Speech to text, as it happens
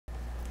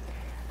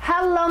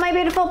Hello, my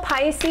beautiful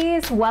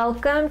Pisces.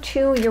 Welcome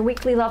to your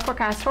weekly love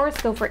forecast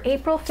horoscope for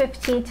April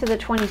 15th to the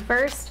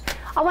 21st.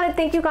 I want to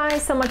thank you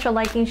guys so much for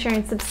liking,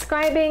 sharing,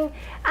 subscribing,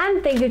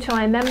 and thank you to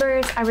my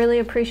members. I really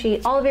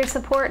appreciate all of your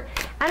support.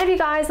 And if you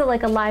guys would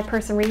like a live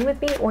person reading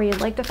with me, or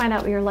you'd like to find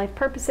out what your life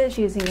purpose is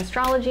using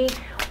astrology,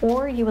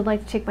 or you would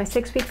like to take my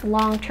 6-week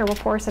long turbo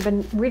course, I've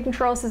been reading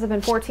tarot since I've been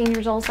 14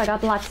 years old, so I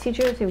got a lot to teach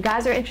you. If you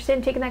guys are interested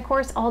in taking that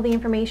course, all the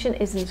information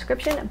is in the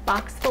description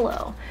box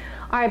below.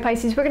 All right,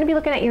 Pisces, we're going to be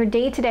looking at your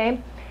day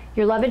today,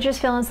 your love interest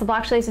feelings, the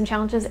block delays and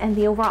challenges, and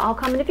the overall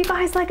outcome. And if you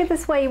guys like it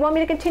this way, you want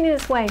me to continue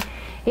this way,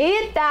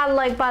 hit that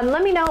like button.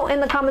 Let me know in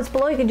the comments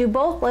below. You can do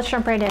both. Let's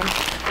jump right in.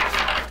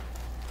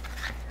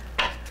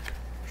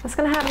 What's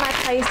going to have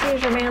my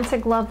Pisces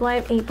romantic love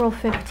life April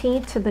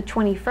 15th to the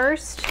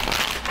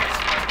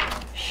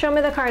 21st? Show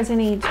me the cards I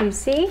need to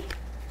see.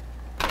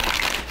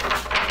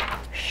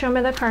 Show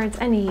me the cards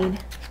I need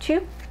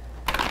to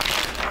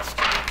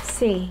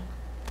see.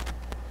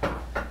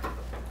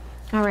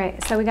 All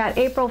right, so we got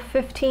April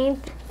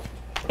 15th,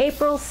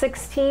 April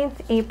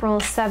 16th, April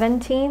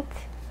 17th,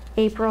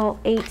 April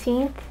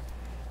 18th,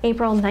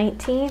 April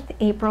 19th,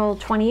 April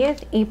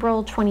 20th,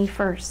 April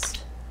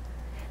 21st.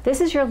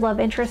 This is your love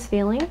interest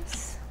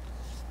feelings.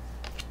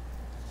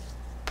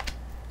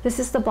 This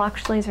is the block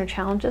delays or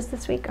challenges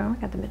this week. Oh, I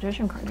got the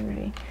Magician card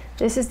energy.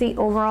 This is the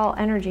overall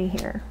energy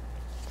here.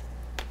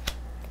 All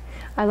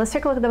right, let's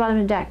take a look at the bottom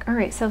of the deck. All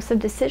right, so some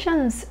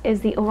decisions is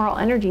the overall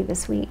energy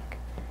this week.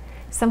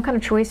 Some kind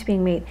of choice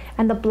being made,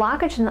 and the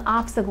blockage and the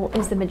obstacle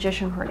is the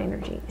Magician card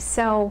energy.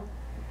 So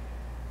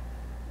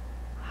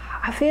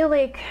I feel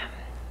like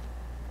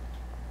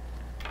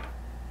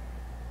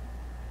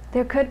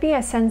there could be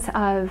a sense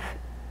of,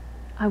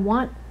 I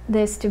want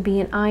this to be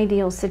an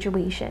ideal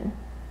situation.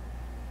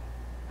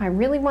 I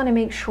really want to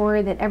make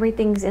sure that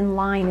everything's in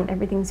line and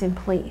everything's in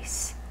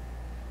place,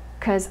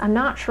 because I'm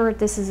not sure if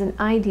this is an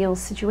ideal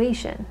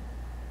situation,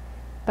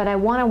 but I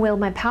want to wield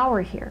my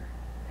power here.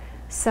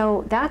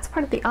 So that's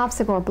part of the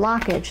obstacle or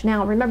blockage.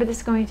 Now, remember, this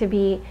is going to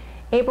be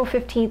April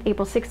 15th,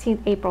 April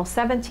 16th, April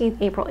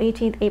 17th, April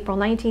 18th, April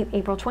 19th,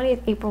 April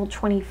 20th, April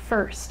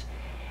 21st.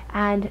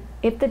 And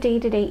if the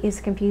day-to-day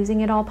is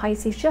confusing at all,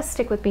 Pisces, just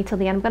stick with me till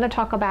the end. I'm going to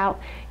talk about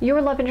your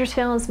love interest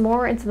feelings,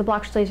 more into the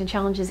block delays and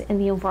challenges, and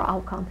the overall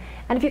outcome.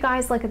 And if you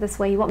guys like it this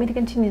way, you want me to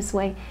continue this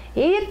way,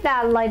 hit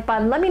that like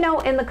button. Let me know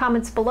in the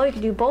comments below. You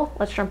can do both.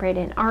 Let's jump right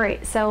in. All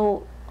right,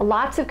 so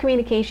lots of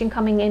communication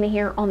coming in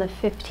here on the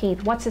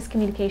 15th. What's this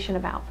communication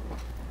about?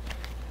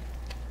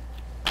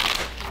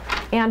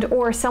 And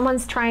or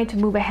someone's trying to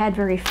move ahead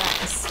very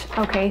fast.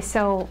 Okay,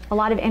 so a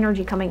lot of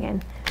energy coming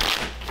in.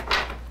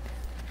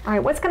 All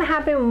right, what's going to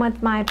happen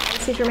with my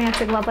Pisces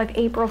romantic love life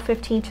April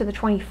 15th to the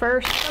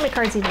 21st? Show me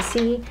cards I need to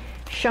see.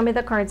 Show me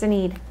the cards I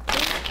need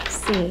to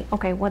see.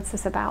 Okay, what's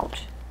this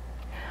about?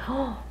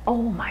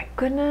 Oh my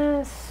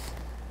goodness.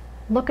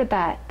 Look at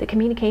that. The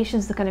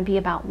communications are going to be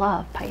about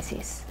love,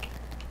 Pisces.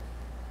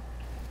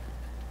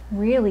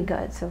 Really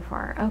good so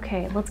far.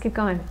 Okay, let's keep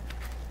going.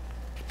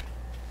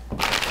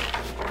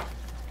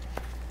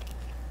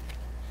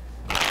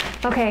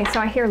 Okay, so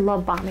I hear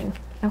love bombing.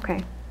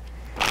 Okay.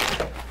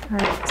 All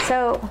right,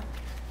 so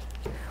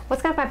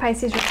what's got my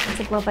Pisces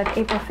romantic love life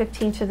April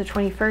 15th to the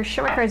 21st?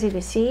 Show me cards I need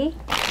to see.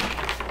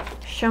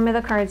 Show me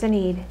the cards I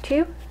need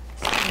to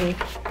see.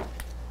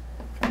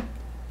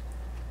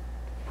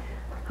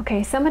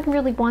 Okay, someone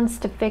really wants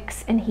to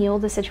fix and heal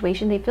the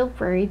situation. They feel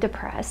very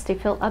depressed. They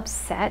feel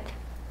upset.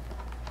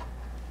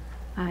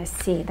 I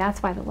see.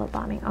 That's why the love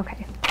bombing.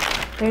 Okay.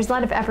 There's a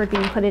lot of effort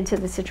being put into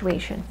the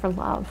situation for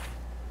love.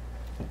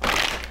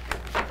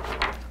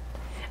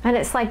 And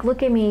it's like,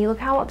 look at me. Look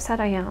how upset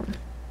I am.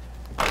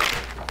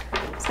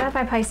 So that's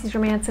my Pisces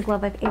romantic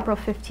love life April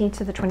 15th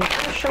to the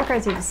 21st. Show me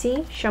cards I need to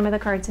see. Show me the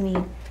cards I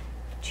need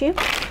to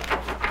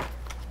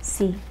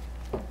see.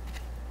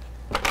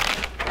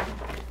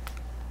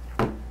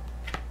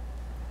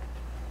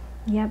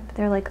 Yep,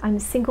 they're like, I'm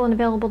single and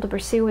available to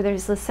pursue, where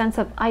there's this sense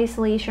of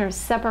isolation or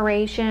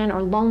separation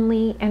or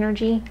lonely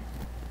energy.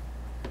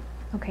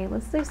 Okay,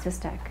 let's lose this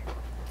deck.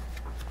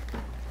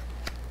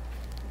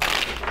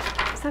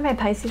 It's not my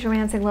Pisces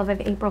romantic love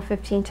of April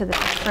 15th to the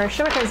 21st.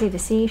 Show me cards I need to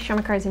see. Show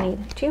me cards I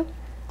need to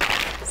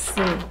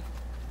see.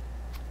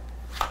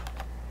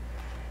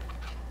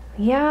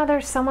 Yeah,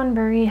 there's someone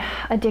very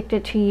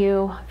addicted to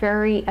you,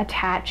 very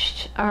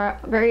attached, or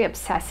very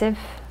obsessive.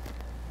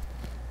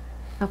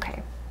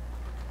 Okay.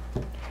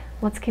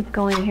 Let's keep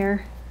going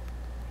here.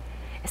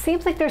 It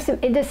seems like there's some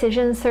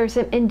indecisions. There's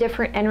some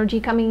indifferent energy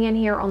coming in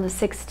here on the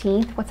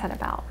 16th. What's that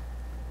about?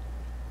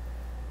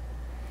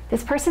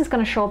 This person's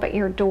going to show up at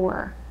your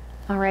door.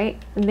 All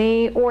right.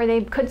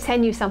 They could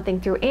send you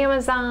something through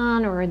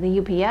Amazon or the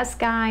UPS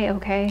guy.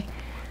 Okay.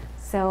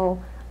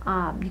 So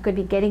you could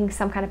be getting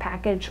some kind of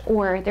package,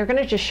 or they're going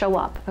to just show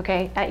up,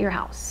 okay, at your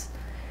house.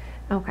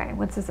 Okay.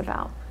 What's this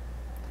about?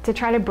 To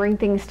try to bring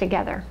things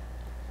together.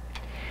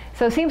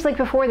 So it seems like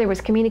before there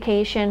was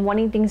communication,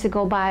 wanting things to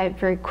go by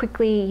very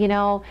quickly, you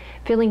know,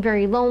 feeling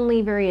very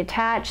lonely, very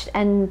attached,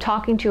 and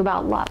talking to you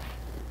about love.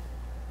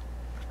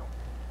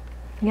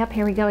 Yep,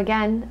 here we go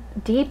again.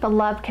 Deep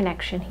love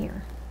connection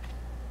here.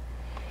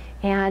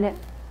 And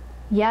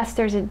yes,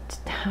 there's a,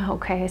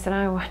 okay, so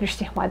now I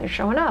understand why they're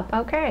showing up.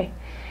 Okay.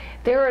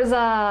 There is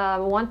a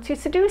want to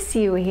seduce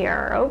you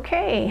here.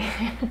 Okay.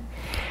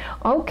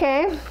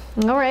 Okay.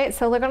 All right,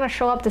 so they're going to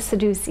show up to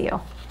seduce you.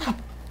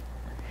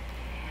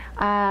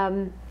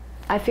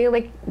 I feel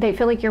like they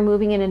feel like you're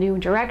moving in a new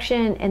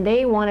direction, and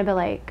they want to be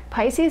like,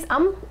 Pisces,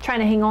 I'm trying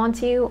to hang on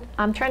to you.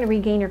 I'm trying to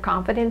regain your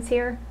confidence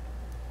here.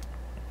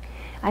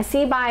 I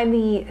see by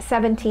the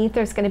 17th,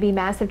 there's going to be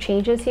massive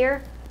changes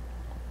here.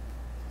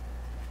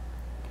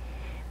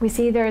 We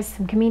see there's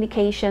some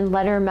communication,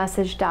 letter,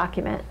 message,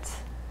 document.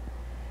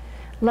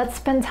 Let's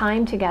spend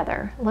time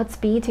together. Let's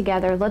be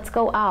together. Let's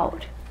go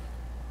out.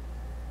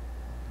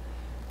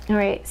 All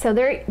right, so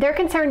they're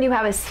concerned you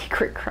have a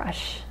secret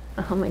crush.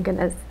 Oh my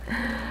goodness.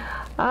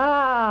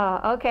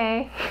 Ah,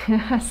 okay.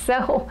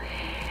 So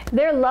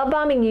they're love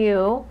bombing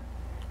you,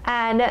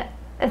 and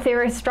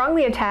they're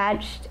strongly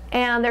attached,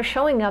 and they're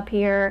showing up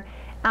here,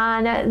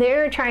 and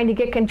they're trying to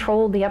get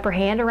control, the upper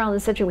hand around the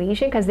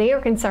situation, because they are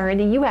concerned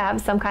that you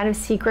have some kind of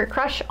secret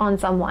crush on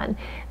someone,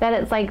 that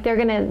it's like you're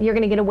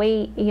gonna get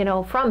away, you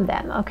know, from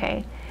them.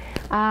 Okay.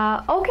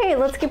 Okay,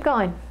 let's keep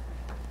going.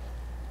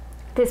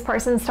 This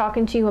person's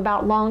talking to you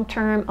about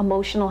long-term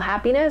emotional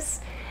happiness,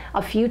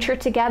 a future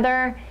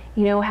together,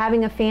 you know,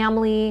 having a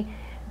family,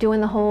 doing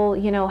the whole,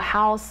 you know,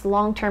 house,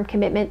 long-term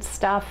commitment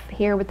stuff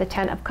here with the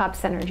 10 of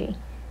Cups energy.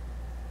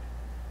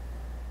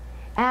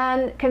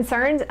 And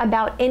concerns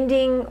about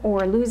ending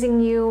or losing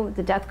you,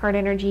 the Death card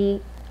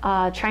energy,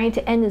 trying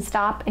to end and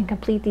stop and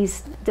complete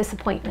these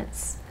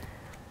disappointments.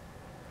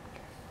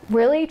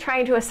 Really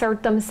trying to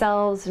assert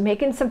themselves,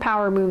 making some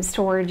power moves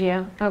towards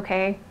you,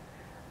 okay?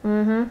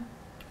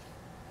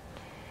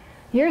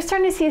 You're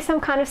starting to see some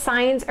kind of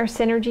signs or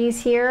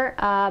synergies here.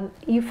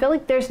 You feel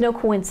like there's no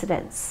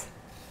coincidence.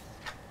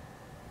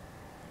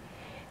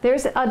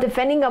 There's a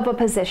defending of a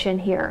position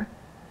here.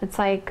 It's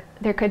like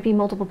there could be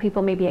multiple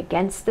people maybe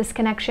against this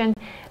connection.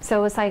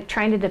 So it's like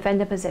trying to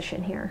defend a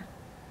position here.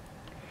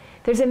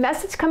 There's a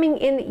message coming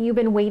in that you've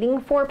been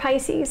waiting for,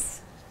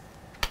 Pisces.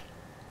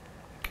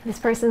 This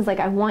person's like,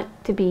 I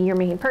want to be your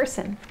main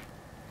person.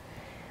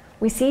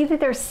 We see that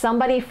there's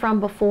somebody from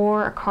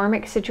before, a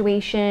karmic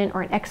situation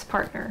or an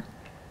ex-partner,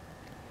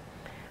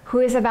 who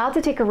is about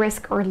to take a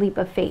risk or leap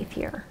of faith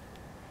here,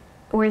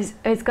 or is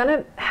going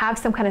to have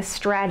some kind of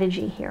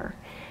strategy here.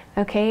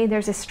 Okay,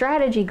 there's a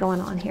strategy going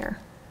on here.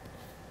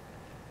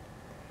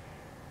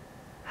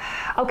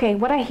 Okay,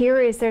 what I hear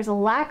is there's a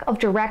lack of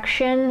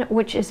direction,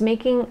 which is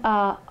making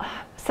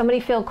somebody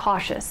feel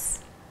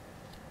cautious.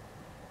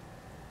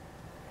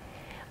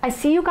 I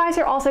see you guys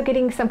are also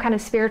getting some kind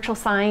of spiritual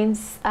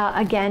signs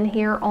again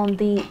here on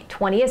the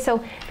 20th.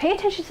 So pay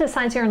attention to the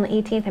signs here on the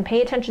 18th and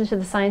pay attention to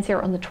the signs here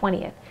on the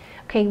 20th.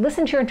 Okay,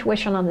 listen to your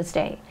intuition on this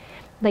day.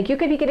 Like you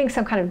could be getting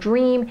some kind of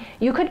dream.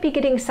 You could be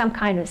getting some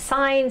kind of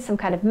sign, some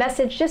kind of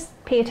message.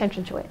 Just pay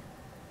attention to it.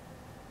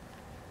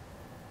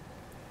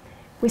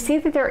 We see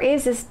that there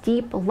is this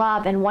deep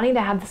love and wanting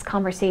to have this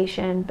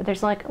conversation, but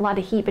there's like a lot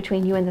of heat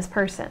between you and this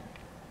person.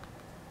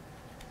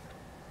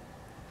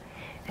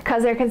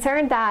 Because they're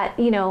concerned that,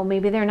 you know,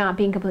 maybe they're not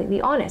being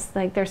completely honest.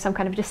 Like there's some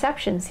kind of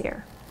deceptions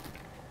here.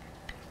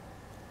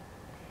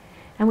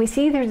 And we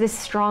see there's this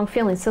strong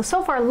feeling. So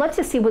far, let's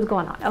just see what's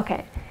going on.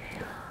 Okay.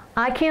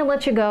 I can't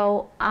let you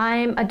go.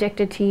 I'm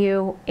addicted to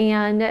you.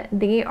 And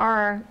they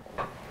are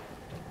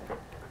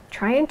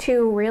trying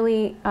to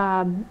really,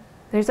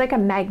 there's like a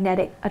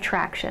magnetic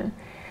attraction.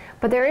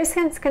 But there is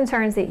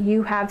concerns that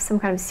you have some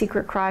kind of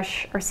secret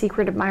crush or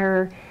secret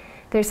admirer.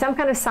 There's some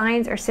kind of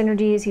signs or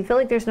synergies. You feel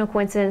like there's no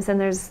coincidence, and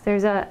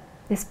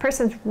this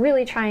person's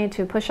really trying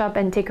to push up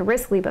and take a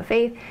risk, leap of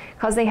faith,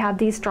 because they have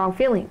these strong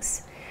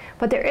feelings.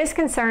 But there is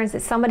concerns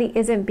that somebody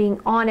isn't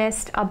being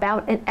honest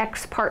about an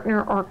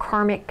ex-partner or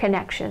karmic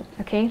connection,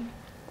 okay?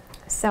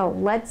 So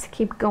let's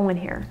keep going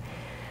here.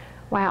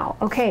 Wow,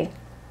 okay.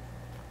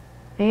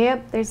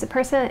 Yep, there's a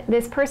person,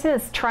 this person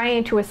is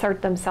trying to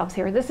assert themselves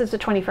here. This is the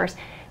 21st.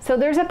 So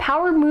there's a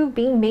power move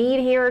being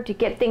made here to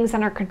get things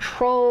under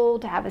control,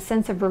 to have a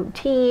sense of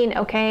routine,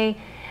 okay?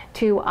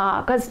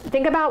 Because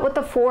think about what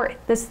the 4,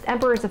 this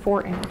Emperor is the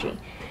 4 energy.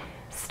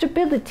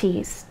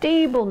 Stability,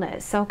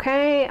 stableness,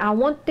 okay? I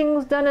want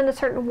things done in a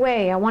certain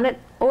way. I want it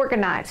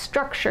organized,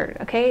 structured,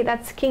 okay?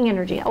 That's King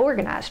energy,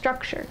 organized,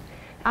 structured.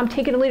 I'm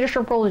taking a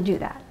leadership role to do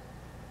that.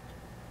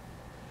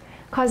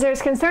 Because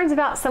there's concerns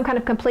about some kind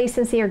of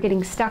complacency or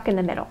getting stuck in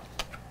the middle.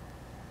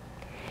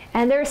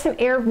 And there's some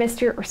air of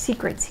mystery or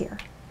secrets here.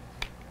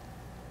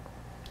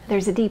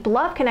 There's a deep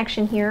love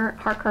connection here,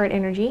 heart card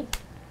energy.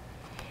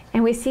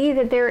 And we see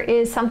that there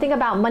is something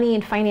about money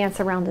and finance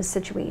around this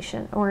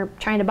situation, or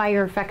trying to buy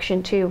your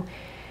affection too.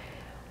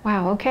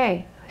 Wow,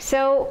 okay.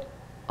 So,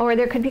 or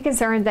there could be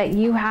concern that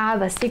you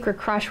have a secret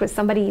crush with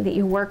somebody that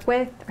you work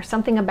with, or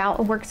something about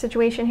a work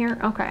situation here.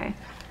 Okay.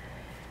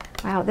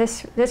 Wow,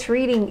 this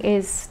reading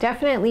is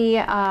definitely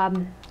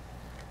all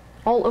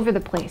over the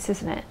place,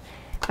 isn't it?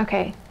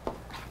 Okay.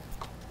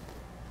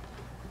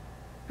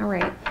 All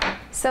right.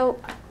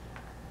 So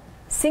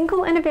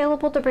single and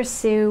available to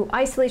pursue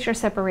isolation or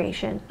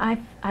separation.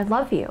 I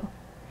love you.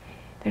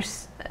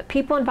 There's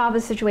people involved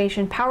in the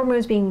situation, power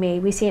moves being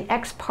made. We see an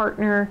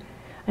ex-partner,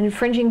 an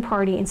infringing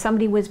party, and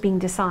somebody was being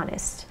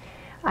dishonest.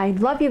 I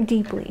love you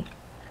deeply.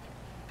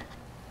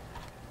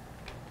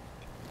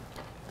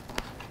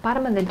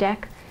 Bottom of the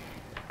deck.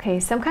 Okay,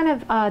 some kind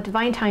of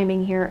divine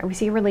timing here. We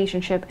see a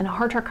relationship, and a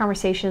heart-to-heart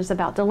conversation is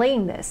about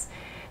delaying this.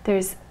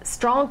 There's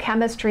strong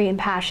chemistry and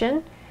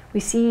passion. We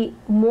see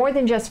more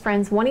than just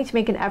friends wanting to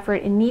make an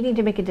effort and needing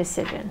to make a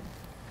decision.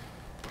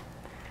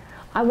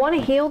 I want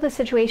to heal the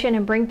situation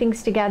and bring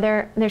things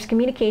together. There's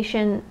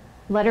communication,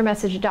 letter,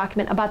 message,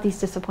 document about these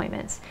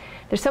disappointments.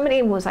 There's somebody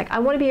who was like, I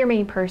want to be your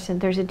main person.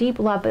 There's a deep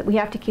love, but we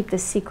have to keep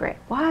this secret.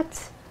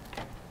 What?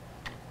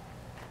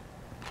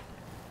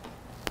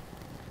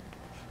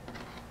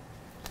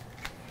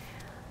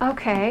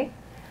 Okay.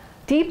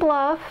 Deep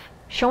love,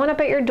 showing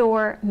up at your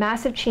door,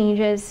 massive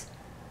changes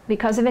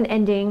because of an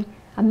ending,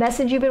 a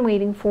message you've been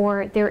waiting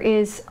for. There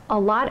is a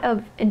lot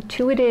of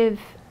intuitive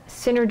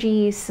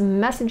synergies, some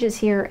messages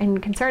here,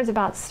 and concerns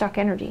about stuck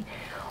energy.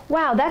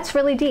 Wow, that's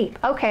really deep.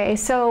 Okay,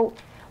 so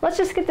let's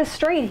just get this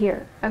straight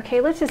here.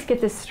 Okay, let's just get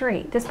this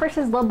straight. This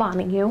person's love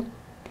bombing you,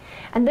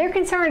 and they're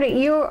concerned that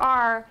you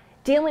are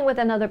dealing with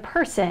another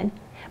person,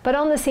 but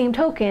on the same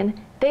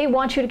token, they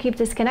want you to keep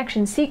this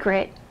connection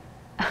secret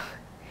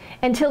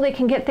until they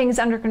can get things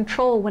under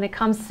control when it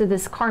comes to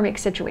this karmic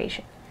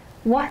situation.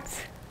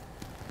 What?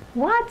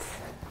 What?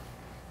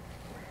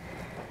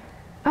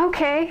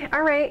 Okay,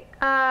 all right.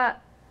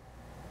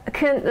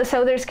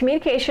 So there's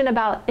communication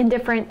about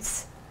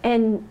indifference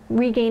and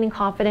regaining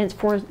confidence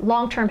for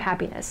long-term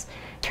happiness.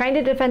 Trying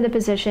to defend the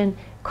position,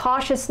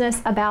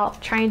 cautiousness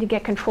about trying to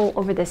get control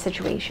over this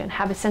situation,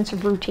 have a sense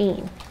of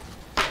routine.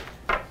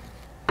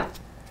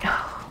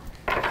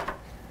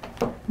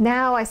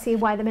 Now I see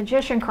why the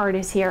Magician card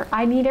is here.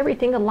 I need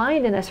everything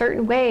aligned in a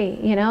certain way.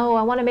 You know,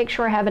 I want to make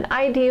sure I have an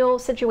ideal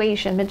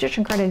situation.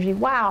 Magician card energy.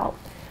 Wow.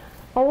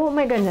 Oh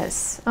my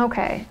goodness.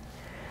 Okay.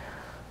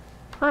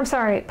 I'm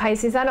sorry,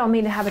 Pisces. I don't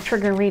mean to have a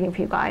trigger reading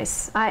for you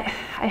guys. I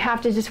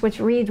have to just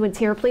read what's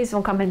here. Please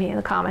don't come at me in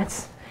the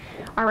comments.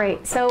 All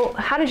right. So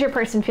how does your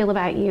person feel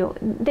about you?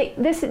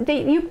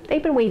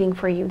 They've been waiting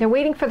for you. They're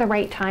waiting for the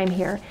right time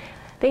here.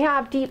 They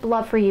have deep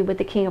love for you with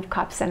the King of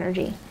Cups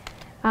energy.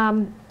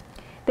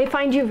 They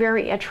find you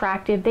very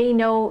attractive. They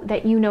know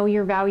that you know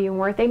your value and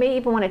worth. They may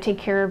even want to take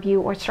care of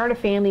you or start a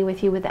family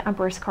with you with the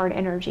Empress card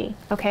energy,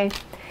 okay?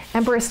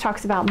 Empress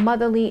talks about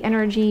motherly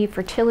energy,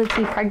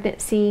 fertility,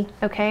 pregnancy,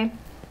 okay?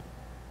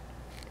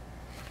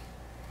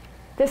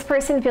 This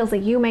person feels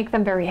like you make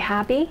them very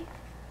happy,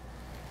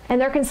 and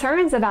their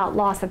concerns about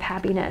loss of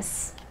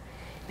happiness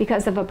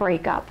because of a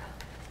breakup.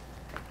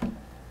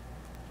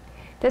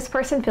 This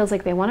person feels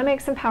like they want to make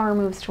some power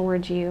moves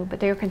towards you, but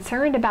they're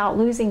concerned about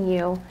losing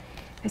you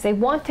because they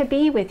want to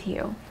be with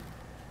you.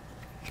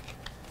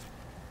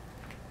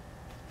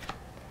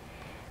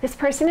 This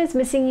person is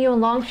missing you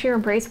and longs for your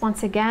embrace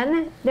once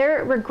again.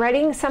 They're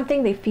regretting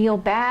something. They feel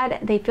bad.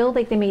 They feel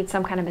like they made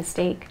some kind of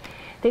mistake.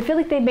 They feel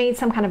like they made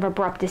some kind of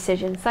abrupt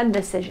decision, sudden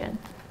decision.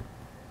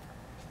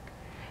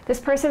 This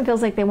person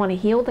feels like they want to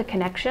heal the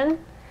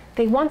connection.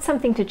 They want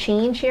something to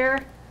change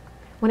here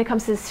when it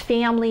comes to this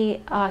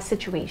family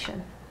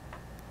situation.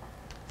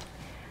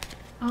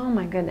 Oh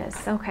my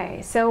goodness.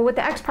 Okay, so with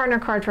the ex-partner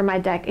card from my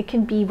deck, it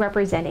can be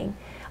representing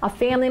a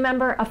family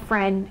member, a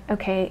friend,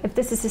 okay? If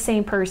this is the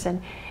same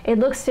person, it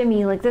looks to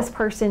me like this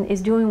person is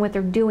doing what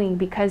they're doing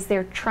because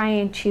they're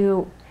trying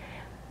to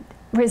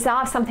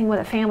resolve something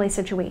with a family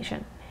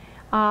situation.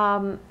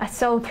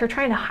 So they're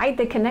trying to hide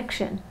the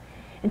connection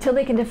until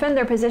they can defend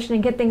their position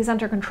and get things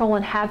under control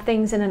and have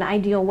things in an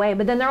ideal way.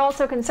 But then they're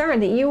also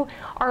concerned that you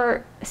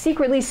are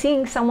secretly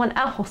seeing someone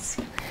else.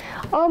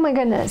 Oh my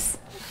goodness.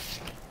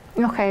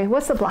 Okay,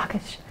 what's the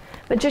blockage?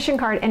 Magician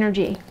card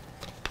energy,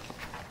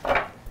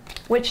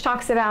 which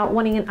talks about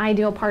wanting an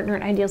ideal partner,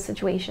 an ideal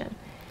situation.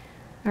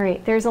 All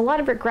right, there's a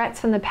lot of regrets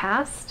from the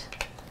past.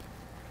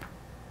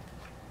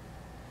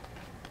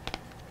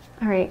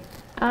 All right,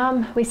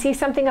 we see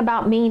something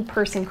about main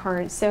person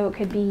cards. So it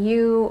could be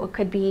you, it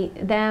could be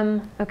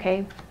them,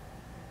 okay?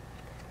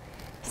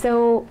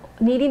 So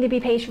needing to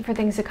be patient for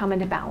things to come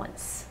into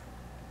balance,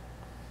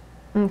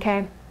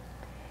 okay?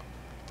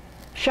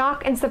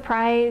 Shock and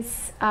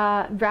surprise,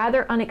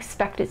 rather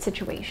unexpected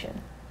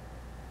situation.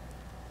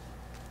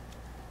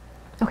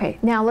 Okay,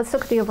 now let's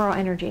look at the overall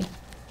energy.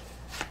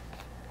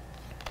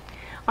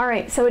 All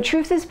right, so a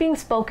truth is being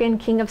spoken,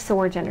 King of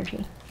Swords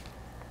energy.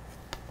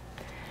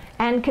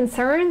 And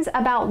concerns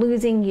about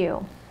losing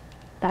you.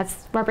 That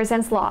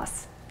represents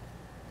loss.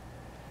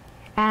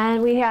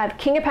 And we have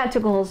King of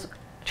Pentacles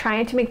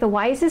trying to make the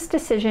wisest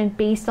decision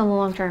based on the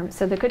long term.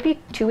 So there could be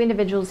two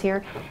individuals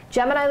here.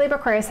 Gemini, Libra,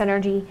 Aquarius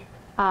energy.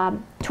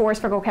 Taurus,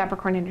 Virgo,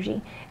 Capricorn energy.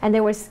 And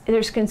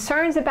there's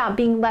concerns about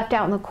being left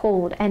out in the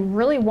cold and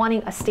really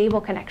wanting a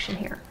stable connection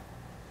here.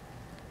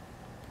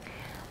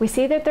 We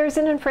see that there's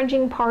an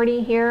infringing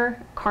party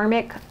here,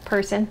 karmic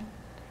person.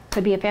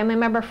 Could be a family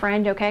member,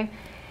 friend, okay?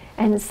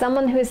 And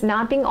someone who is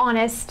not being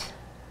honest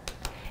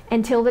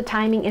until the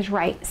timing is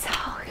right. So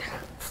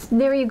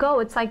there you go.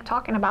 It's like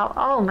talking about,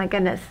 oh my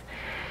goodness.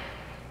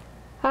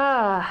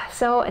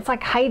 So it's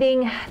like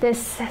hiding this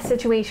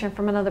situation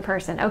from another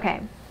person.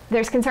 Okay,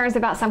 there's concerns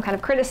about some kind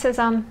of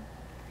criticism.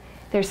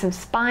 There's some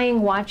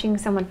spying, watching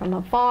someone from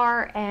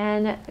afar,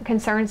 and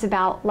concerns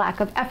about lack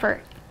of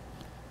effort.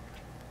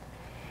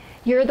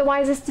 You're the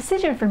wisest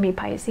decision for me,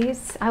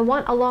 Pisces. I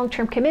want a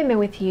long-term commitment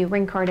with you,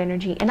 ring card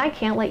energy, and I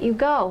can't let you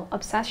go,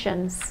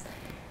 obsessions.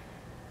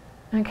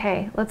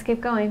 Okay, let's keep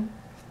going.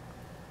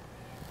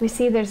 We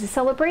see there's a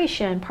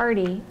celebration,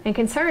 party, and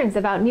concerns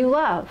about new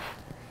love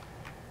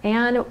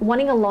and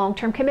wanting a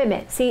long-term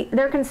commitment. See,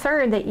 they're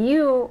concerned that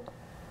you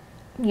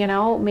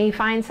know, may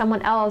find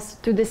someone else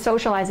through this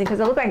socializing, because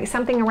it looked like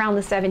something around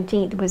the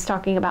 17th was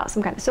talking about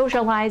some kind of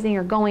socializing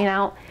or going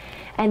out.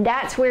 And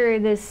that's where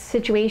this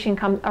situation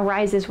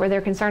arises, where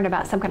they're concerned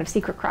about some kind of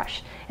secret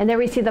crush. And there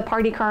we see the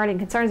party card and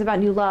concerns about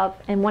new love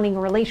and wanting a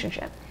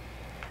relationship.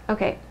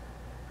 Okay.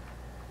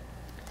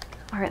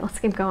 All right, let's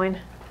keep going.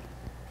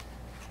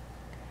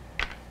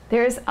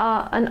 There's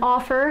an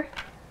offer,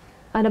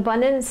 an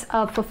abundance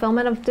of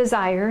fulfillment of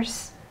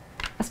desires,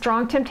 a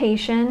strong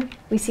temptation.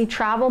 We see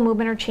travel,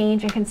 movement, or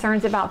change, and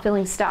concerns about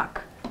feeling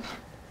stuck.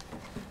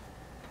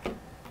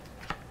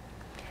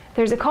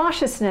 There's a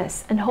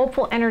cautiousness and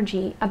hopeful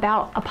energy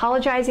about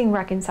apologizing,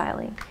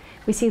 reconciling.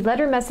 We see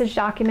letter, message,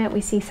 document. We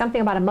see something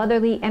about a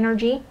motherly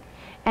energy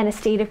and a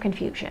state of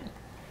confusion.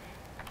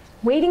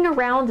 Waiting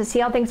around to see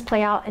how things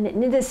play out, and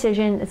an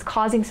indecision is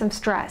causing some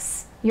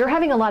stress. You're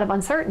having a lot of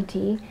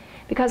uncertainty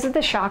because of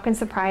the shock and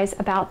surprise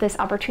about this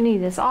opportunity,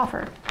 this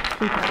offer.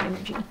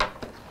 Energy.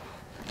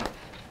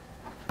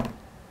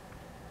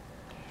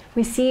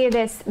 We see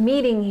this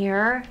meeting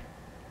here.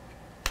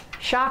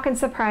 Shock and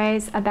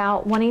surprise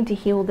about wanting to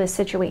heal this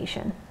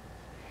situation.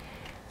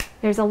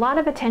 There's a lot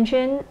of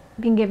attention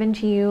being given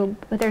to you,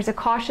 but there's a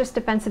cautious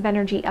defensive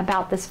energy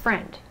about this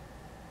friend.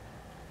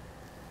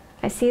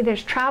 I see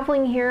there's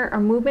traveling here, or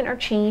movement or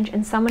change,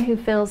 and someone who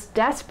feels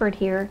desperate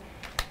here,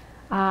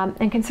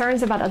 and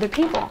concerns about other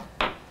people.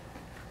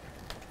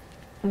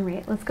 All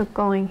right, let's get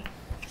going.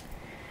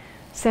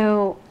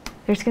 So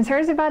there's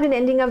concerns about an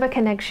ending of a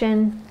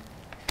connection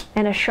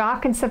and a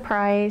shock and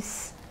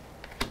surprise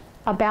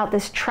about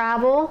this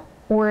travel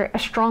or a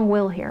strong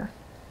will here.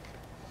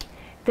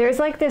 There's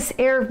like this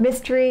air of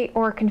mystery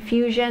or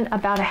confusion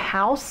about a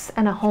house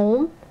and a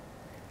home,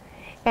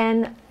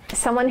 and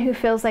someone who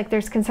feels like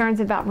there's concerns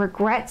about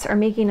regrets or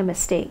making a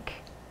mistake.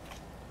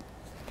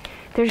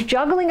 There's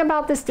juggling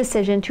about this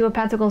decision, Two of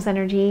Pentacles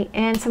energy,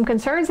 and some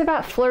concerns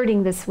about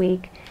flirting this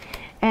week,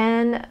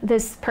 and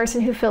this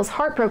person who feels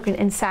heartbroken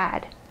and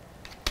sad.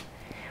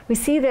 We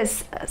see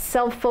this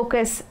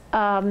self-focus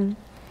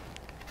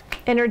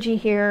energy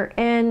here,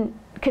 and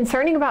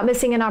concerning about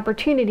missing an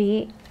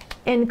opportunity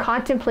and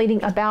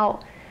contemplating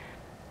about,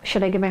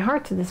 should I give my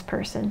heart to this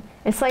person?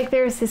 It's like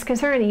there's this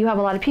concern that you have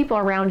a lot of people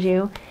around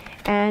you,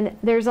 and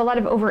there's a lot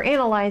of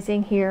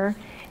overanalyzing here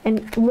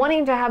and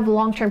wanting to have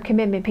long-term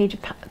commitment, Page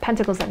of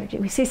Pentacles energy.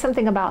 We see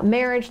something about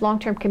marriage,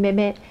 long-term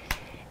commitment,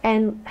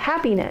 and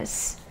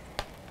happiness.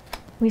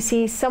 We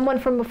see someone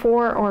from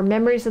before, or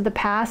memories of the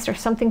past, or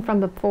something from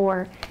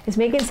before is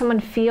making someone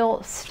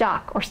feel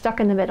stuck or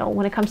stuck in the middle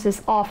when it comes to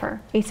this offer,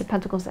 Ace of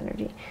Pentacles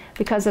energy,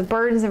 because of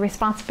burdens and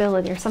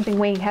responsibility or something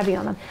weighing heavy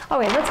on them. All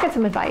right, let's get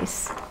some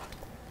advice.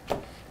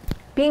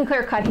 Being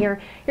clear cut here,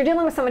 you're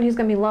dealing with someone who's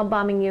going to be love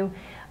bombing you,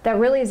 that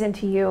really is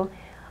into you.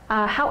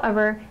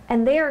 However,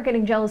 and they are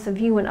getting jealous of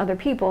you and other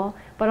people,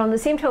 but on the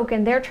same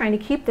token, they're trying to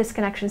keep this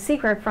connection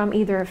secret from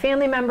either a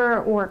family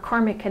member or a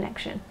karmic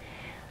connection.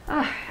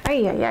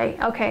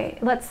 Okay,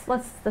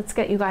 let's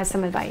get you guys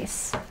some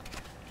advice.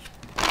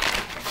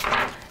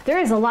 There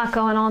is a lot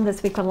going on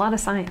this week with a lot of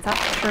signs, that's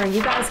for sure.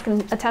 You guys can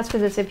attest to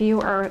this if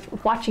you are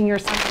watching your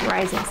sun and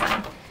rising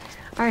sign.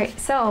 All right,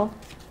 so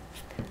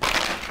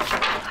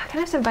can I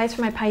have some advice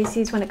for my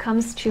Pisces when it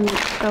comes to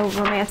the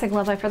romantic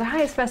love life for the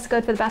highest, best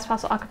good, for the best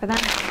possible outcome for them?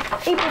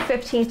 April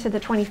 15th to the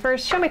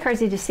 21st. Show me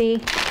cards you need to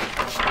see.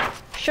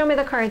 Show me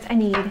the cards I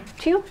need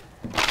to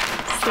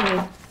see.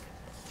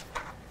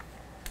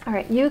 All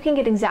right, you can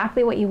get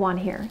exactly what you want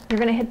here. You're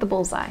going to hit the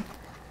bullseye.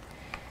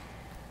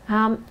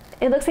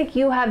 It looks like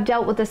you have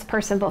dealt with this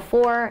person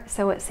before,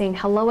 so it's saying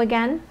hello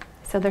again.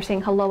 So they're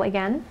saying hello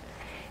again.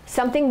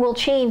 Something will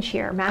change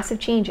here, massive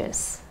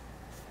changes.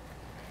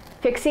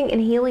 Fixing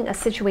and healing a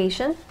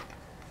situation.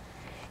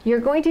 You're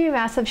going to be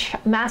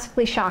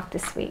massively shocked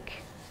this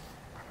week.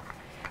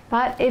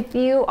 But if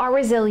you are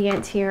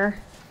resilient here,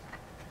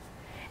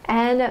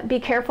 and be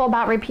careful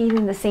about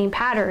repeating the same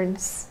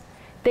patterns,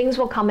 things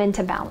will come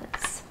into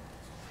balance.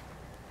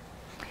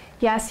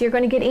 Yes, you're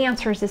going to get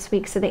answers this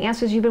week, so the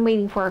answers you've been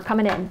waiting for are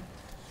coming in.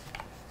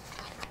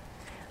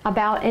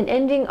 About an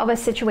ending of a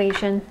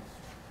situation,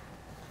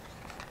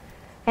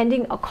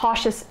 ending a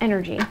cautious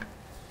energy.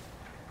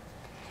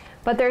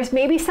 But there's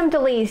maybe some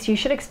delays. You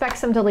should expect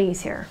some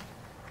delays here.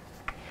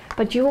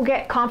 But you will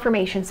get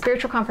confirmation,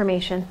 spiritual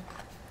confirmation,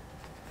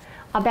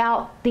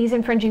 about these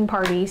infringing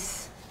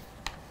parties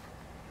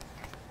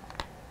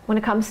when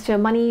it comes to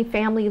money,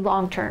 family,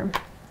 long term.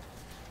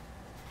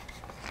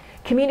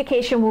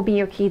 Communication will be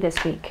your key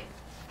this week.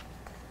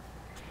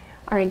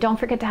 All right, don't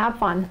forget to have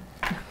fun.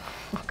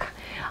 It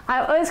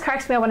always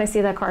cracks me up when I see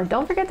that card.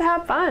 Don't forget to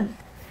have fun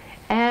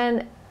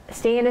and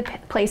stay in a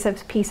place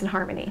of peace and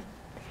harmony.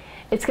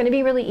 It's going to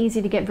be really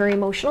easy to get very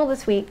emotional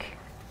this week,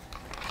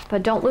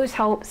 but don't lose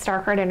hope,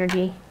 star card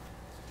energy.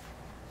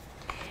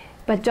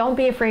 But don't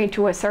be afraid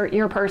to assert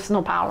your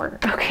personal power,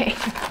 okay?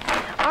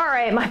 All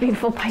right, my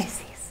beautiful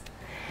Pisces.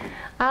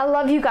 I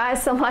love you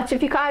guys so much.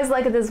 If you guys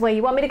like it this way,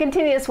 you want me to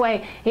continue this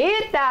way,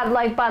 hit that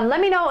like button.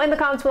 Let me know in the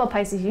comments below.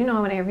 Pisces, you know I'm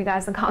going to hear you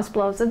guys in the comments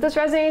below. So if this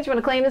resonates, you want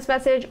to claim this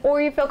message,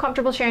 or you feel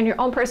comfortable sharing your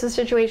own personal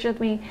situation with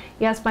me,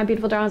 yes, my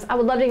beautiful darlings, I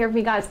would love to hear from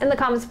you guys in the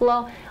comments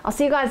below. I'll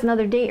see you guys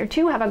another day or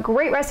two. Have a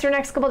great rest of your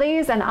next couple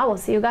days, and I will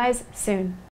see you guys soon.